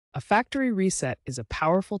A factory reset is a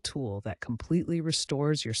powerful tool that completely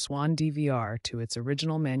restores your Swann DVR to its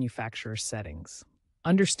original manufacturer settings.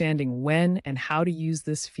 Understanding when and how to use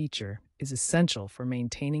this feature is essential for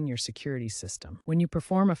maintaining your security system. When you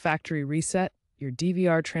perform a factory reset, your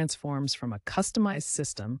DVR transforms from a customized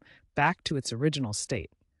system back to its original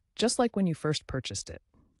state, just like when you first purchased it.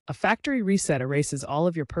 A factory reset erases all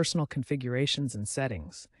of your personal configurations and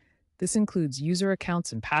settings. This includes user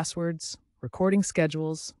accounts and passwords, recording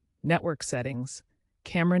schedules, network settings,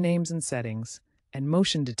 camera names and settings, and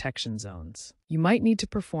motion detection zones. You might need to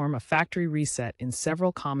perform a factory reset in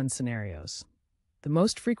several common scenarios. The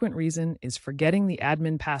most frequent reason is forgetting the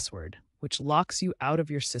admin password, which locks you out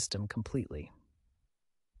of your system completely.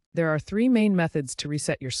 There are three main methods to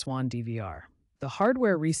reset your Swann DVR. The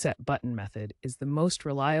hardware reset button method is the most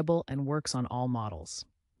reliable and works on all models.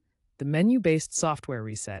 The menu-based software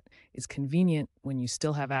reset is convenient when you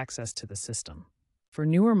still have access to the system. For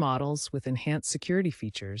newer models with enhanced security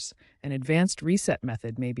features, an advanced reset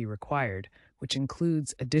method may be required, which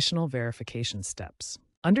includes additional verification steps.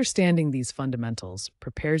 Understanding these fundamentals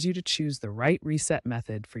prepares you to choose the right reset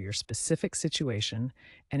method for your specific situation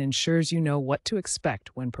and ensures you know what to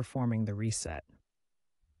expect when performing the reset.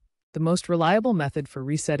 The most reliable method for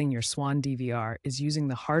resetting your Swann DVR is using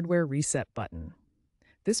the hardware reset button.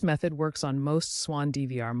 This method works on most Swann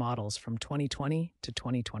DVR models from 2020 to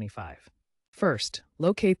 2025. First,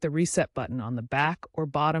 locate the reset button on the back or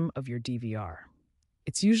bottom of your DVR.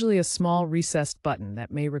 It's usually a small recessed button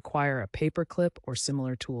that may require a paperclip or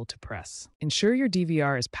similar tool to press. Ensure your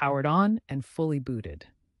DVR is powered on and fully booted.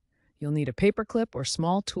 You'll need a paperclip or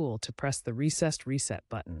small tool to press the recessed reset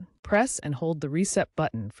button. Press and hold the reset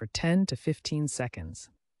button for 10 to 15 seconds.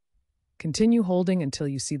 Continue holding until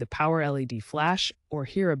you see the power LED flash or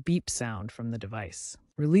hear a beep sound from the device.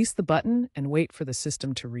 Release the button and wait for the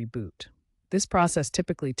system to reboot. This process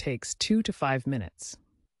typically takes 2 to 5 minutes.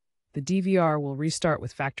 The DVR will restart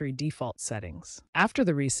with factory default settings. After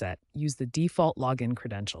the reset, use the default login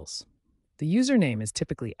credentials. The username is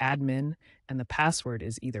typically admin, and the password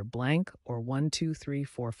is either blank or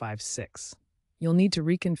 123456. You'll need to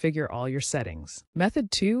reconfigure all your settings.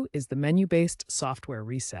 Method 2 is the menu-based software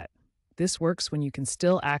reset. This works when you can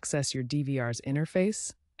still access your DVR's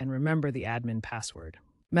interface and remember the admin password.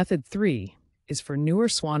 Method 3 is for newer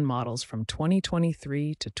Swann models from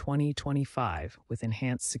 2023 to 2025 with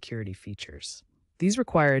enhanced security features. These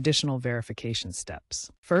require additional verification steps.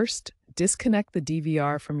 First, disconnect the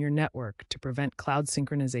DVR from your network to prevent cloud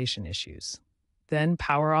synchronization issues. Then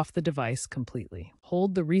power off the device completely.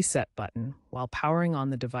 Hold the reset button while powering on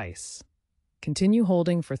the device. Continue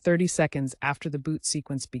holding for 30 seconds after the boot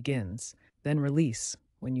sequence begins, then release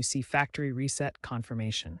when you see factory reset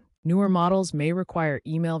confirmation. Newer models may require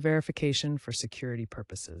email verification for security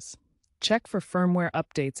purposes. Check for firmware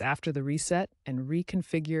updates after the reset and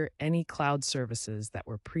reconfigure any cloud services that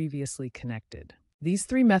were previously connected. These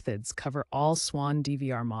three methods cover all Swann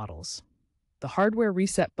DVR models. The hardware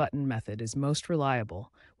reset button method is most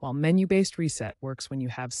reliable, while menu-based reset works when you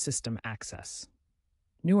have system access.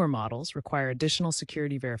 Newer models require additional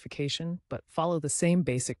security verification, but follow the same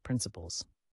basic principles.